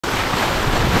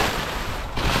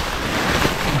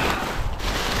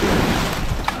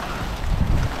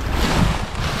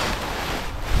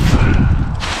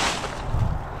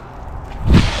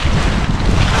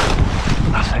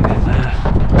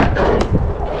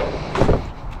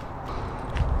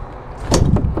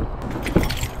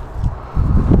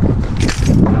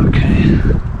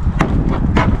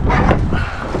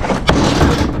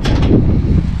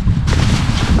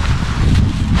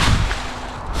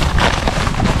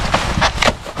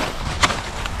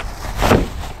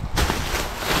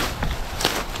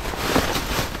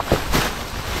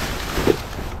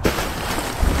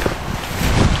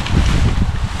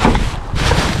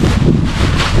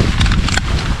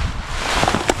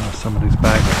somebody's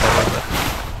bag.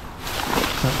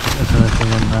 Don't think there's anything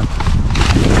in there.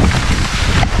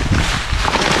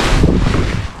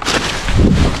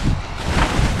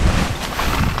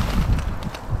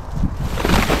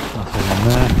 Nothing in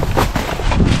there.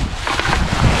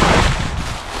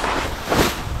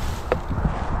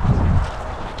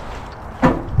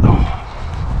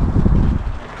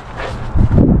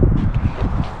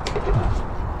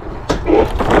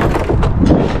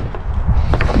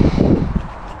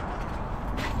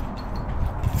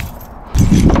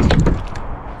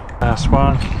 Last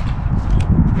one.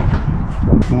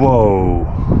 Whoa.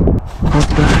 What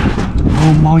the?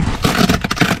 Oh my.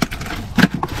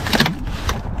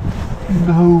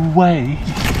 No way.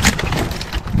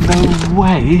 No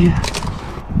way.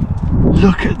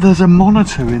 Look at, there's a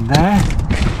monitor in there.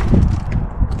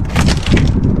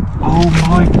 Oh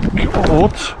my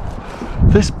god.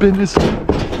 This bin is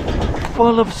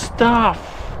full of stuff.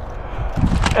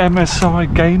 MSI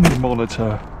gaming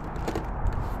monitor.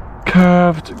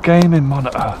 Curved gaming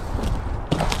monitor.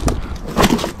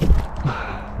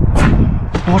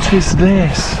 What is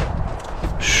this?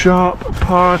 Sharp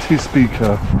party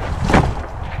speaker.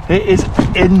 It is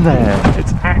in there.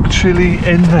 It's actually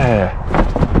in there.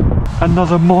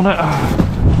 Another monitor.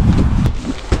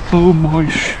 Oh my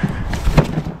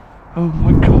oh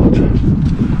my god.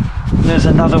 There's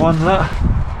another one there.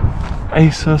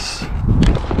 Asus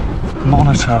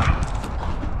monitor.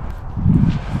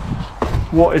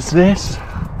 What is this?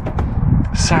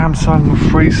 Samsung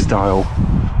Freestyle.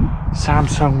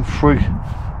 Samsung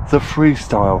the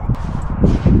Freestyle.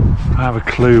 I have a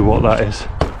clue what that is.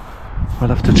 We'll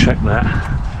have to check that.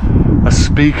 A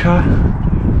speaker.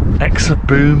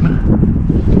 X-Boom.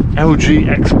 LG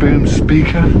X-Boom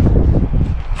speaker.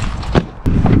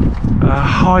 A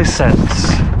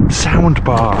Hisense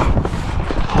soundbar.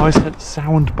 Hisense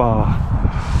soundbar.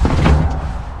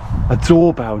 A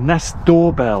doorbell. Nest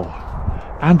doorbell.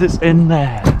 And it's in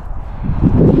there.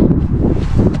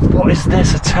 What is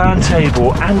this? A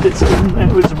turntable, and it's in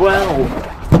there as well.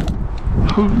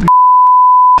 Holy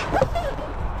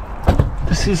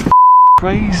this is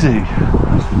crazy.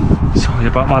 Sorry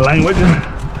about my language.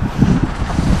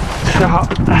 Sharp.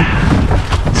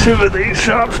 Two of these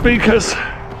sharp speakers.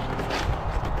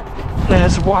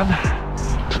 There's one.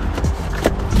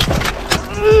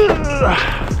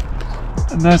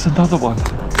 And there's another one.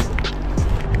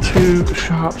 Two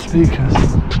sharp speakers.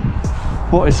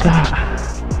 What is that?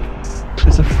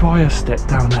 There's a fire stick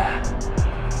down there.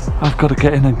 I've got to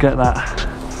get in and get that.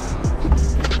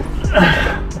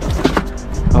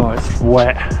 Oh, it's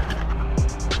wet.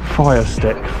 Fire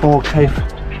stick, 4K,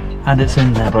 and it's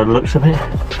in there by the looks of it.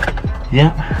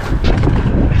 Yep.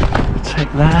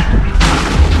 Take that.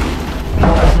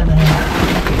 What's in here?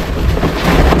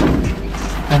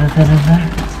 Anything in there?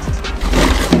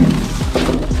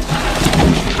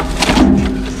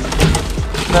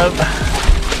 Nope.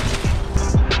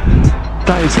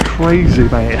 That is crazy,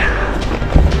 mate.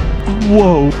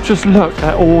 Whoa, just look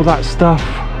at all that stuff.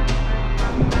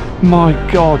 My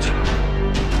god.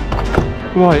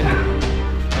 Right.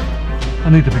 I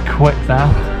need to be quick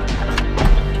now.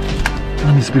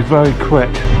 I need to be very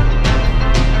quick.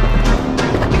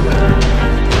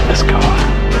 Let's go.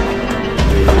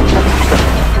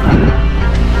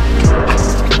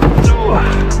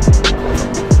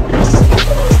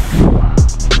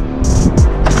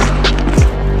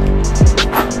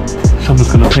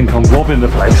 Someone's gonna think I'm robbing the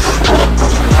place.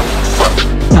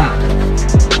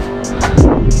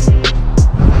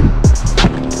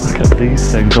 Look at these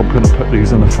things, I'm gonna put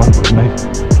these in the front with me.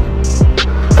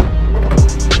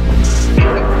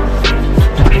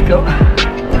 There we go.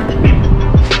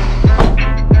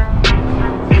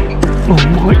 Oh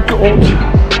my god.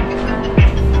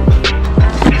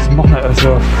 These monitors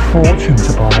are a fortune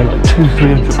to buy, like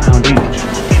 £200–300 each.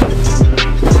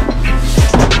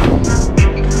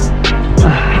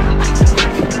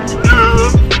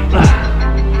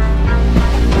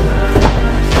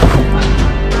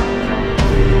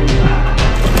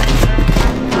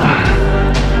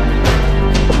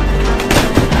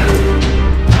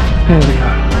 There we go.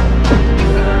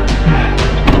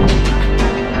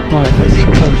 Right, let's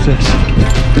close this.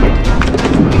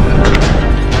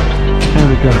 There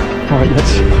we go. Right,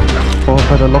 let's. Oh, I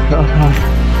better lock it up now.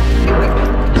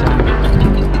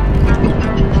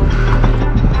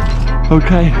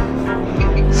 Okay.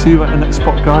 See you at the next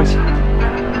spot, guys.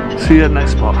 See you at the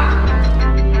next spot.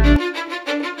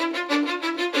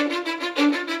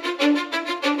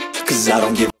 Cause I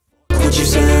don't give a what you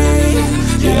say.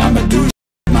 Yeah, I'ma do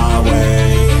my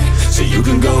way. So you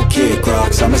can go kick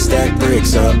rocks, I'ma stack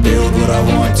bricks up, build what I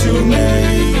want to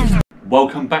make.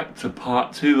 Welcome back to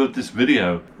part 2 of this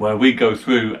video, where we go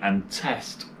through and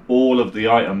test all of the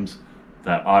items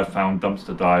that I found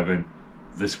dumpster diving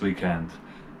this weekend.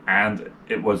 And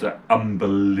it was an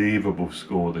unbelievable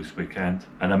score this weekend.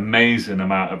 An amazing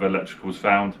amount of electricals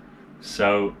found.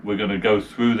 So we're going to go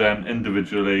through them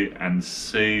individually and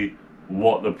see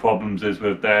what the problems is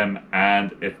with them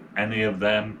and if any of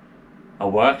them are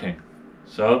working.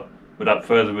 So without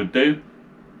further ado,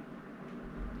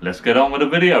 let's get on with the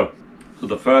video. So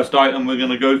the first item we're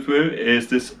going to go through is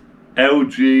this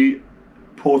LG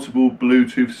portable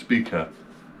Bluetooth speaker.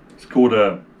 It's called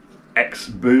a X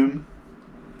Boom.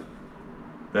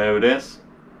 There it is.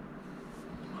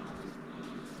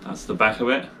 That's the back of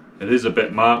it. It is a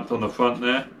bit marked on the front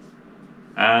there,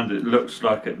 and it looks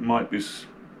like it might be.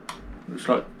 Looks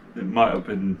like it might have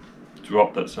been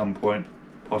dropped at some point,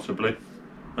 possibly.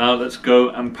 Now let's go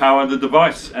and power the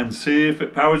device and see if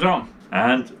it powers on.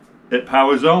 And it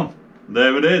powers on.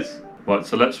 There it is. Right,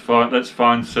 so let's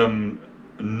find some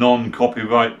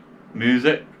non-copyright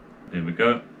music. Here we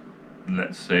go.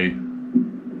 Let's see.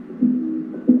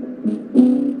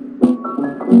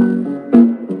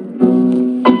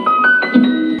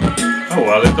 Oh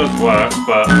well, it does work,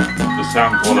 but the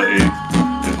sound quality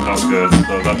is not good,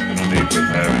 so that's going to need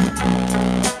repairing.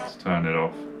 Let's turn it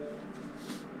off.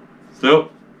 Still,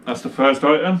 that's the first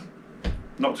item.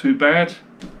 Not too bad.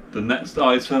 The next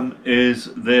item is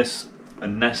this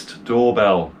Nest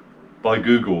doorbell by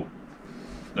Google.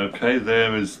 Okay,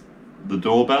 there is the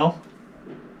doorbell.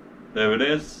 There it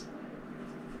is.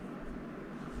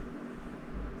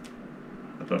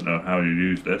 I don't know how you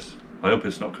use this. I hope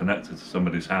it's not connected to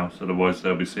somebody's house, otherwise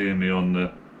they'll be seeing me on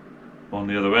the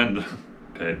other end.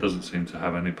 Okay, it doesn't seem to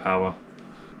have any power.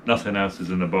 Nothing else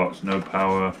is in the box. No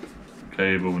power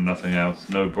cable, nothing else.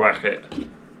 No bracket.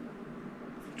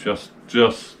 Just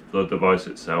the device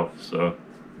itself. So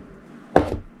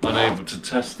unable to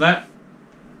test that.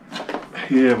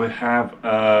 Here we have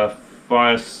a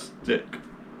Fire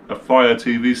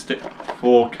TV stick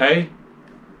 4K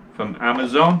from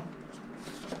Amazon.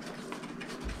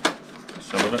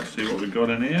 So let's see what we got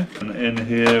in here. And in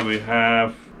here we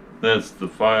have, there's the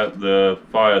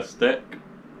fire stick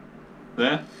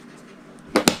there.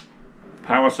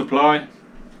 Power supply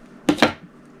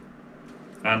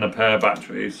and a pair of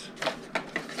batteries,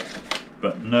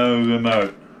 but no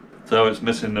remote. So it's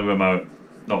missing the remote.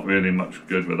 Not really much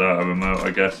good without a remote,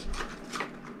 I guess.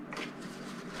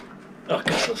 I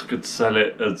guess I could sell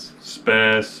it as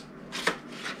spares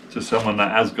to someone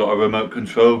that has got a remote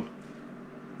control.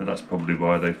 And that's probably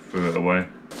why they threw it away.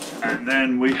 And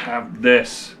then we have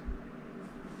this,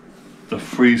 the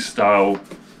Freestyle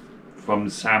from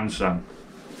Samsung.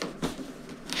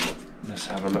 Let's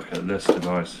have a look at this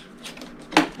device.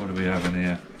 What do we have in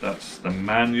here? That's the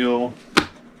manual.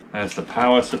 There's the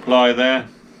power supply there.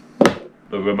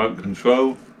 The remote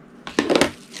control.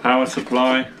 Power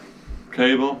supply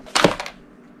cable.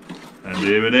 And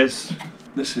here it is.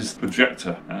 This is the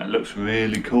projector. And it looks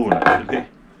really cool actually.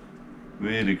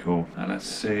 Really cool. Now let's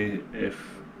see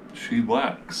if she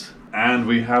works. And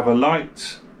we have a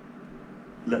light.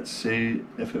 Let's see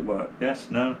if it works. Yes,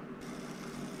 no.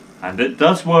 And it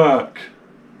does work.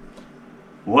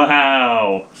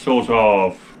 Wow, sort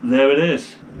of. There it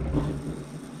is.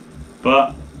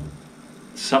 But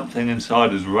something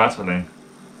inside is rattling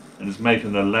and it's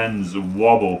making the lens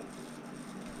wobble.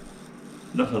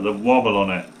 Look at the wobble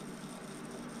on it.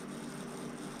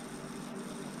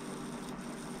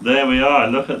 There we are,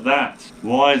 look at that.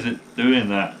 Why is it doing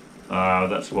that?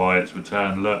 That's why it's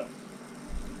returned, look.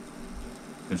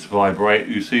 It's vibrate.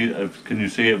 You see, can you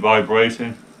see it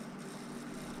vibrating?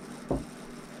 Let's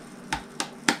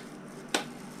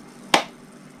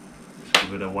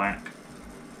give it a whack.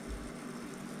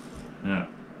 Yeah.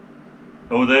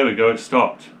 Oh, there we go, it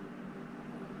stopped.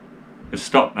 It's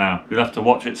stopped now. You'll have to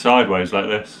watch it sideways like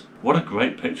this. What a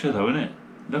great picture though, isn't it?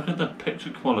 Look at the picture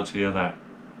quality of that.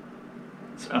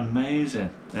 It's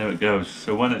amazing. There it goes.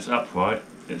 So when it's upright,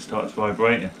 it starts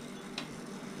vibrating.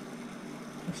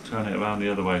 Let's turn it around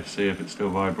the other way, see if it still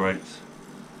vibrates.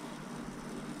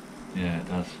 Yeah, it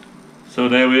does. So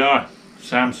there we are.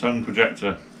 Samsung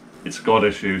projector. It's got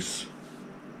issues.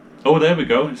 Oh, there we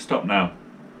go. It stopped now.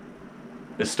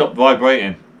 It stopped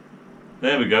vibrating.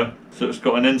 There we go. So it's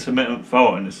got an intermittent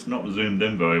fault and it's not zoomed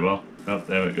in very well. Oh,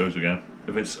 there it goes again.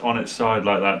 If it's on its side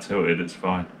like that tilted, it's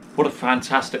fine. What a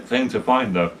fantastic thing to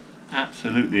find though.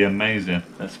 Absolutely amazing.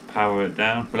 Let's power it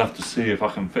down. We'll have to see if I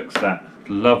can fix that. I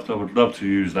would love to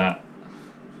use that.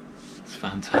 It's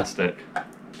fantastic.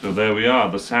 So there we are,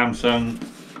 the Samsung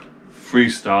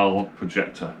Freestyle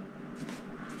projector.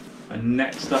 And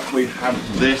next up we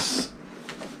have this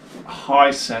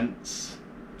Hisense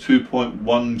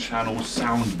 2.1 channel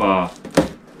soundbar.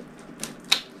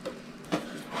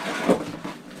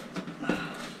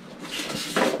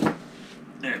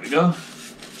 There we go.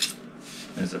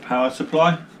 There's the power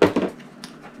supply.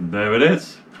 And there it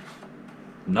is.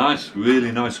 Nice,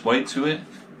 really nice weight to it.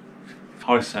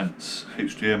 Hisense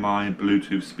HDMI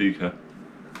Bluetooth speaker.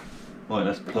 Right,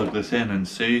 let's plug this in and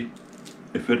see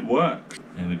if it works.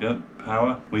 There we go,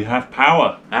 power. We have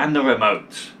power and the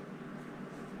remote.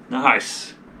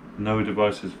 Nice. No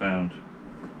devices found.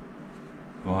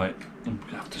 Right, I'm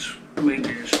gonna have to read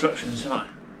the instructions, aren't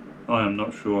I am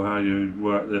not sure how you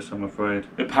work this, I'm afraid.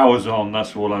 It powers on,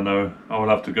 that's all I know. I will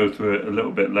have to go through it a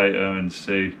little bit later and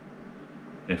see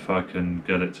if I can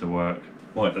get it to work.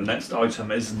 Right, the next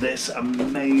item is this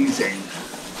amazing,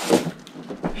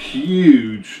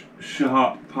 huge,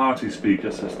 sharp party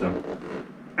speaker system.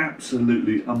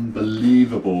 Absolutely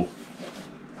unbelievable.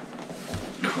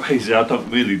 Crazy, I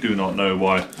do not know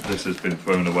why this has been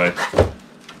thrown away.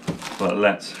 But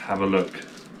let's have a look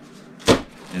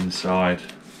inside.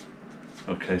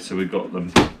 Okay, so we've got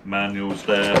the manuals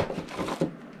there,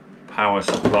 power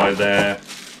supply there.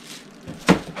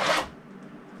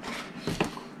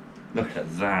 Look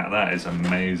at that, that is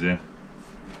amazing.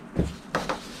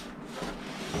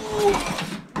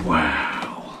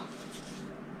 Wow.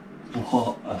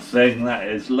 What a thing that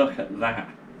is, look at that.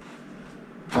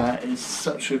 That is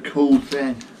such a cool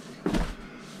thing.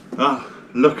 Oh,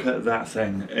 look at that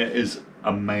thing, it is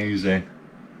amazing.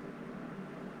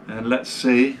 And let's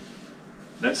see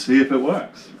if it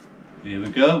works. Here we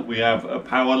go, we have a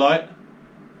power light.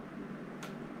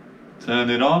 Turn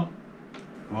it on.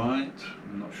 Right,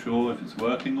 I'm not sure if it's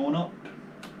working or not.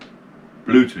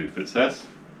 Bluetooth it says.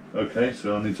 Okay,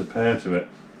 so I need to pair to it.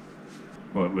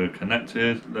 Right, we're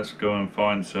connected. Let's go and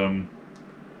find some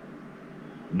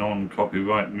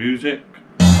non-copyright music.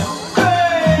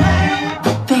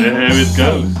 There it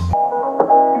goes.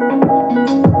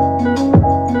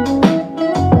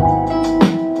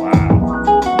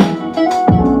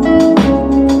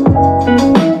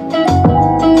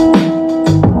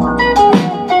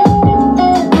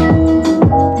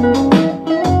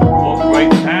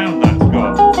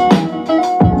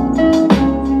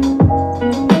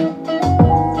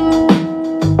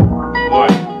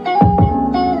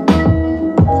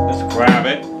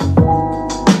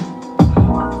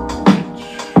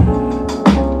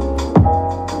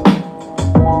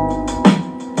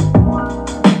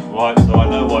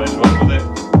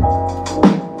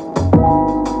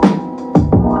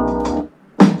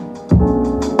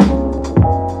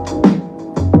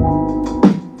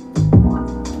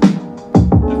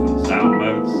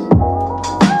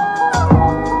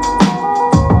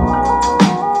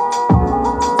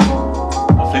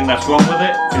 Wrong with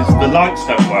it is the lights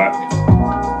don't work.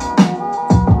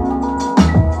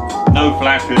 No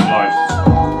flashing lights.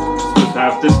 It's supposed to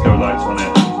have disco lights on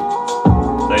it.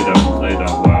 They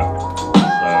don't work. So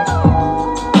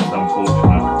that's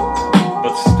unfortunate.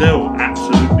 But still,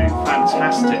 absolutely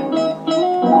fantastic.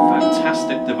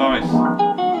 Fantastic device.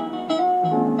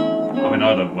 I mean,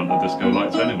 I don't want the disco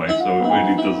lights anyway, so it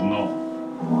really does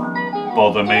not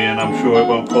bother me, and I'm sure it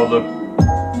won't bother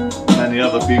many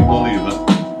other people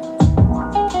either.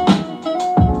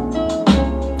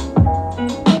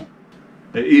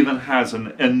 It even has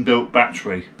an inbuilt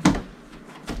battery,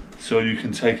 so you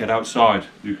can take it outside.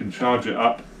 You can charge it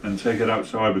up and take it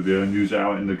outside with you and use it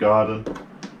out in the garden.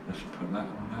 Let's put that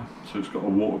on there. So it's got a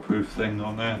waterproof thing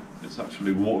on there. It's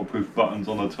actually waterproof buttons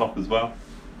on the top as well.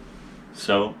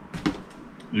 So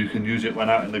you can use it when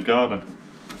out in the garden.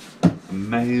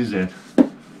 Amazing.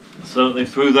 So they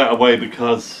threw that away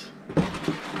because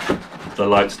the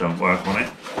lights don't work on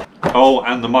it. Oh,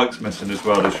 and the mic's missing as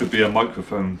well. There should be a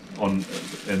microphone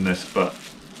in this, but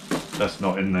that's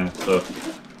not in there. So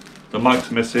the mic's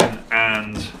missing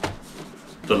and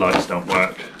the lights don't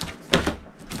work.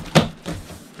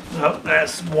 So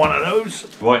there's one of those.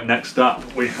 Right, next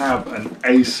up we have an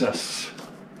Asus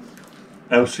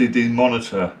LCD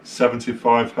monitor,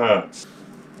 75 Hz.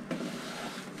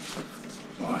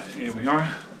 Right, here we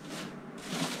are.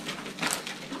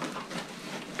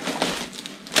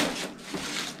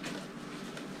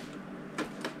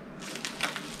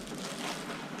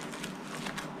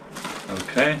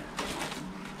 Okay.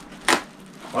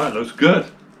 Right, looks good.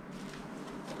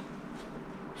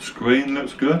 Screen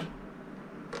looks good.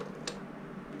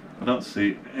 I don't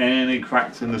see any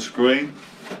cracks in the screen.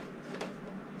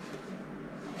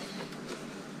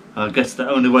 I guess the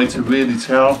only way to really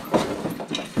tell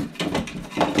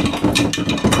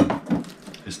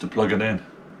is to plug it in.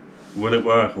 Will it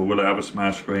work or will it have a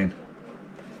smash screen?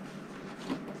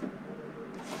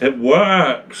 It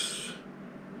works!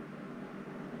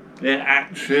 It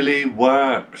actually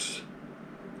works.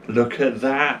 Look at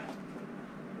that.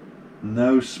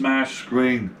 No smash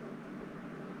screen.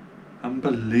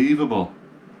 Unbelievable.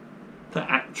 That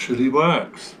actually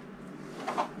works.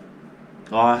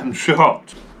 I am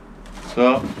shocked.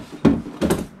 So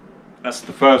that's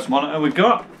the first monitor we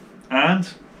got, and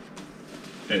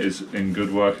it is in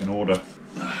good working order.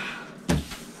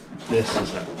 This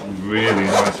is a really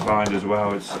nice find as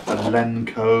well. It's a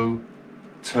Lenco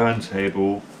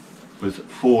turntable with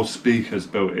 4 speakers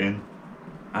built in,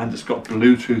 and it's got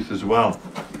Bluetooth as well.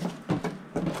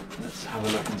 Let's have a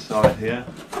look inside here.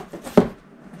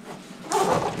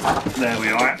 There we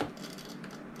are.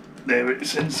 There it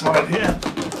is inside here.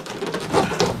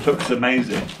 Looks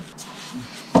amazing.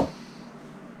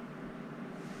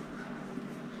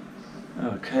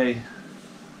 Okay,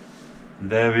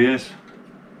 there he is.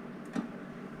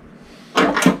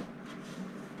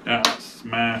 That's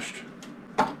smashed.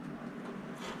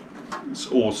 It's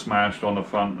all smashed on the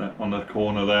front, on the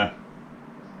corner there.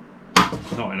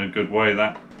 Not in a good way,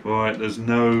 that. Right, there's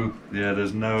no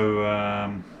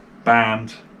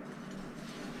band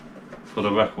for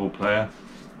the record player,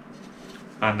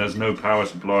 and there's no power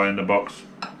supply in the box.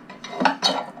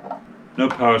 No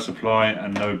power supply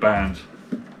and no band.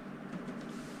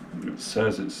 It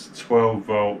says it's 12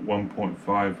 volt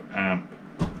 1.5 amp.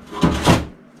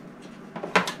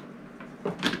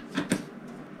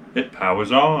 It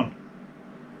powers on.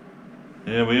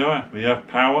 Here we are, we have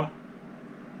power.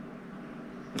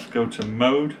 Let's go to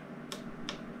mode.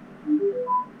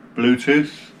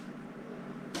 Bluetooth.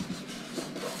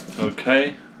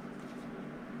 Okay.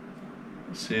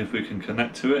 Let's see if we can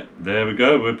connect to it. There we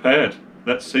go, we're paired.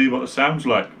 Let's see what it sounds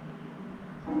like.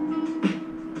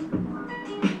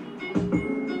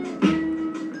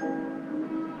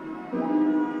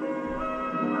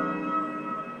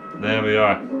 There we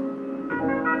are.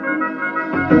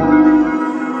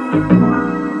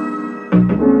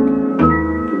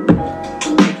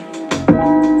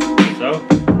 So,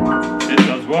 it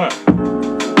does work.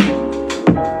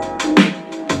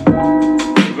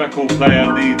 The record player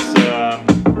needs a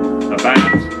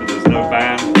band, because there's no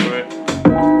band for it.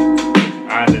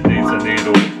 And it needs a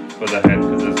needle for the head,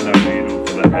 because there's no needle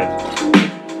for the head.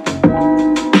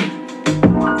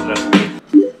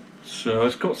 So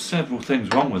it's got several things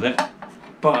wrong with it,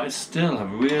 but it's still a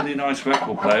really nice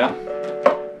record player.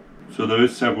 So there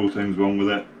is several things wrong with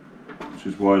it, which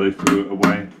is why they threw it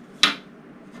away.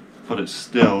 But it's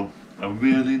still a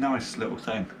really nice little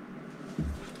thing.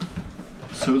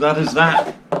 So that is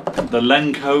that. The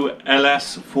Lenco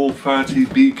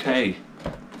LS430BK.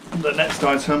 The next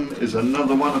item is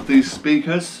another one of these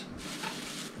speakers.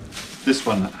 This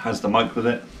one has the mic with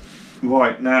it.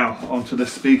 Right, now onto the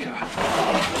speaker.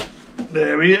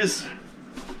 There he is.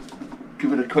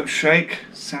 Give it a quick shake.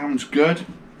 Sounds good.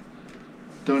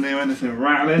 Don't hear anything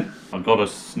rattling. I've got a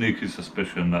sneaky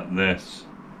suspicion that this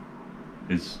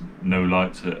is no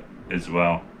lights as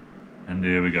well. And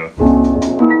here we go.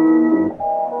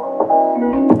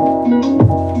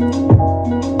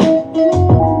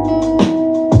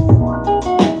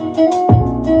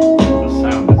 The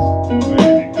sound is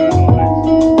really good on this.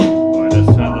 Right,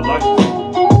 let's turn the lights.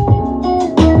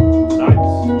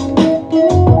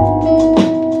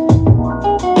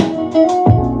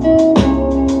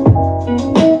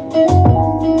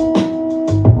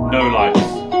 No lights.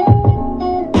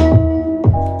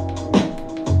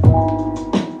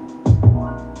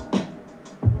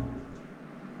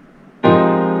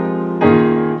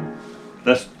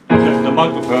 Let's check the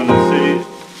microphone and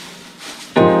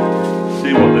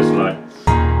see what this likes. I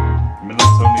mean,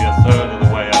 that's only a third of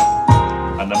the way up,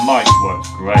 and the mic works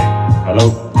great. Hello,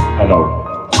 hello.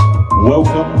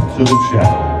 Welcome to the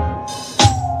channel.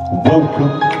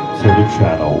 Welcome to the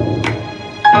channel.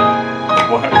 It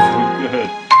works so good.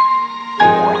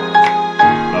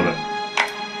 Love it.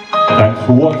 Thanks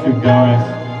for watching, guys.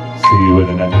 See you in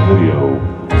the next video.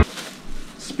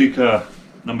 Speaker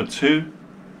number 2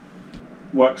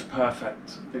 works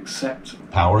perfect, except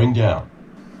Powering down.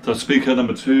 so speaker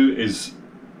number 2 is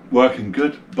working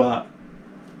good, but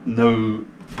no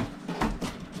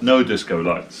disco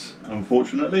lights,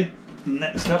 unfortunately.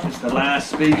 Next up is the last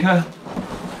speaker,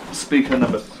 speaker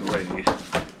number 3.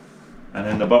 And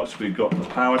in the box we've got the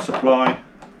power supply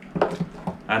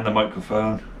and the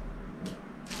microphone.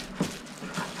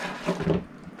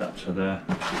 Adapter there.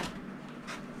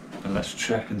 And let's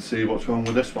check and see what's wrong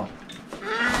with this one.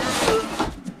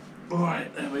 Right,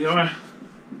 there we are.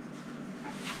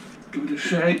 Give it a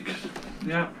shake.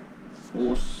 Yeah,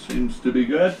 all seems to be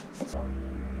good.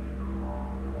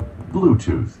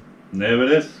 Bluetooth. And there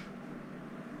it is.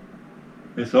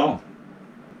 It's on.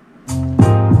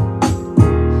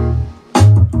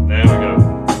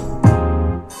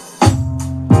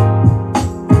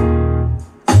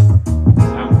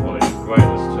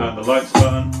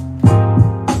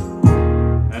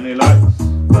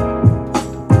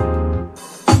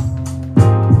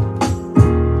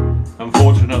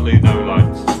 Currently no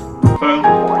lights. Phone.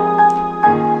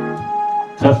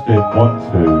 Testing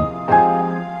 1, 2.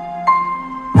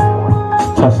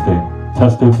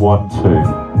 Testing 1, 2.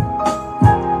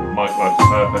 Mic works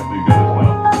perfectly good as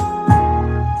well.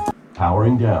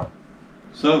 Powering down.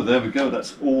 So there we go,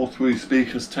 that's all 3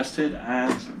 speakers tested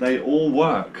and they all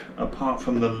work apart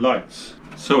from the lights.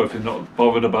 So if you're not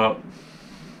bothered about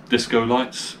disco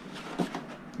lights,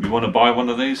 you want to buy one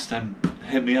of these, then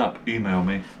hit me up, email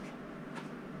me,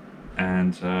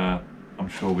 and I'm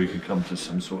sure we could come to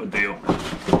some sort of deal.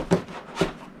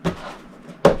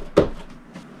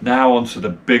 Now on to the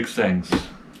big things,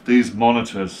 these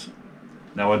monitors.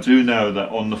 Now I do know that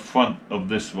on the front of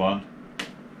this one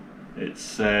it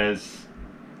says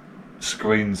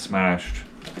screen smashed.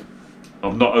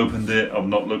 I've not opened it, I've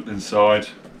not looked inside.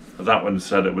 That one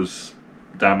said it was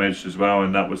damaged as well,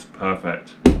 and that was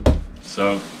perfect.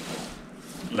 So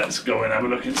let's go and have a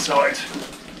look inside.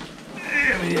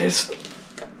 Here he is.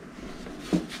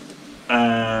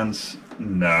 And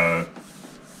no,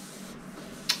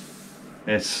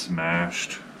 it's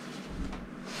smashed.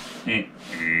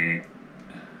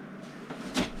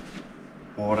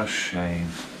 What a shame.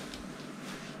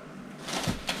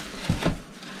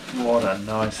 What a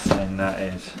nice thing that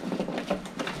is.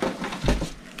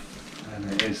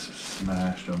 And it is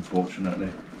smashed, unfortunately.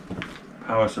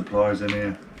 Power supply's in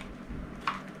here.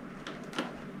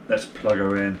 Let's plug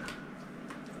her in,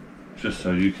 just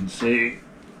so you can see.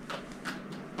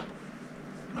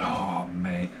 Oh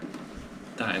mate,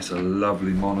 that is a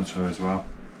lovely monitor as well.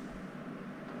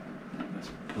 Let's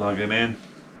plug him in.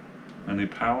 Any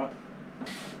power?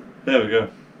 There we go.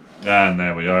 And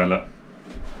there we are, look.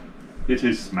 It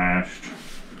is smashed,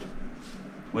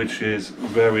 which is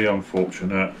very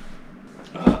unfortunate.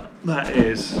 That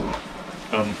is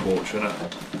unfortunate.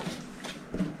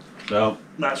 So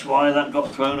that's why that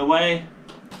got thrown away.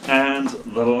 And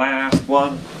the last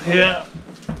one here,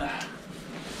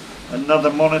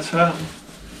 another monitor,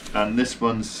 and this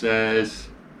one says,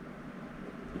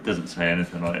 it doesn't say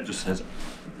anything on it, it just says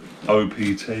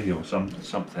OPT or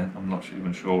something. I'm not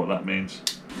even sure what that means.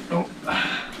 Oh.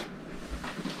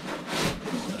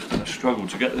 Struggle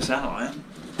to get this out, I am.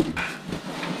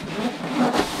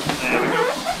 There we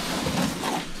go.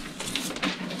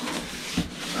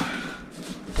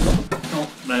 Oh,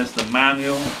 there's the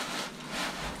manual.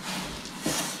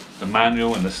 The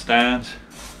manual and the stand.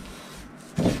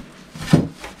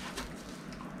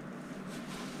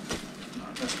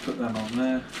 Let's put them on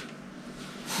there.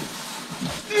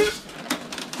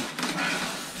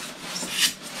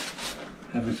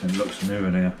 Everything looks new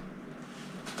in here.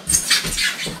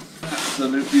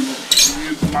 Absolutely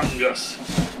humongous.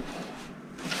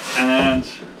 And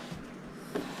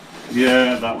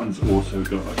yeah, that one's also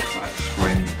got a cracked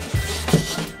screen.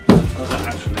 Doesn't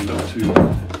actually look too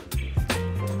bad.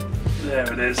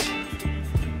 There it is.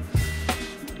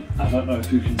 I don't know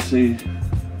if you can see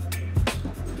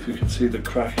the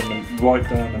crack in the, right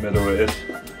down the middle it is.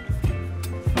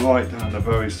 Right down the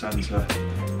very centre.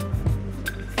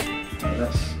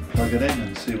 Let's plug it in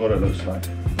and see what it looks like.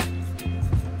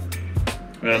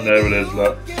 And there it is,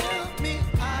 look.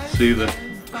 See the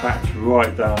cracks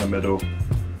right down the middle.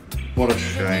 What a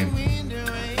shame.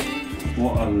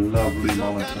 What a lovely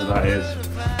monitor that is.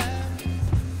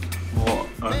 What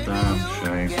a damn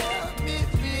shame.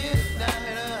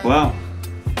 Well,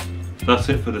 that's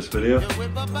it for this video.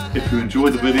 If you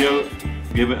enjoyed the video,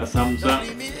 give it a thumbs up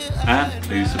and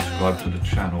please subscribe to the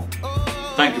channel.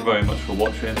 Thank you very much for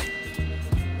watching.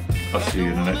 I'll see you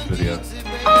in the next video.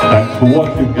 Thanks for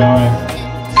watching, guys.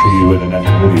 See you in the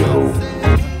next video.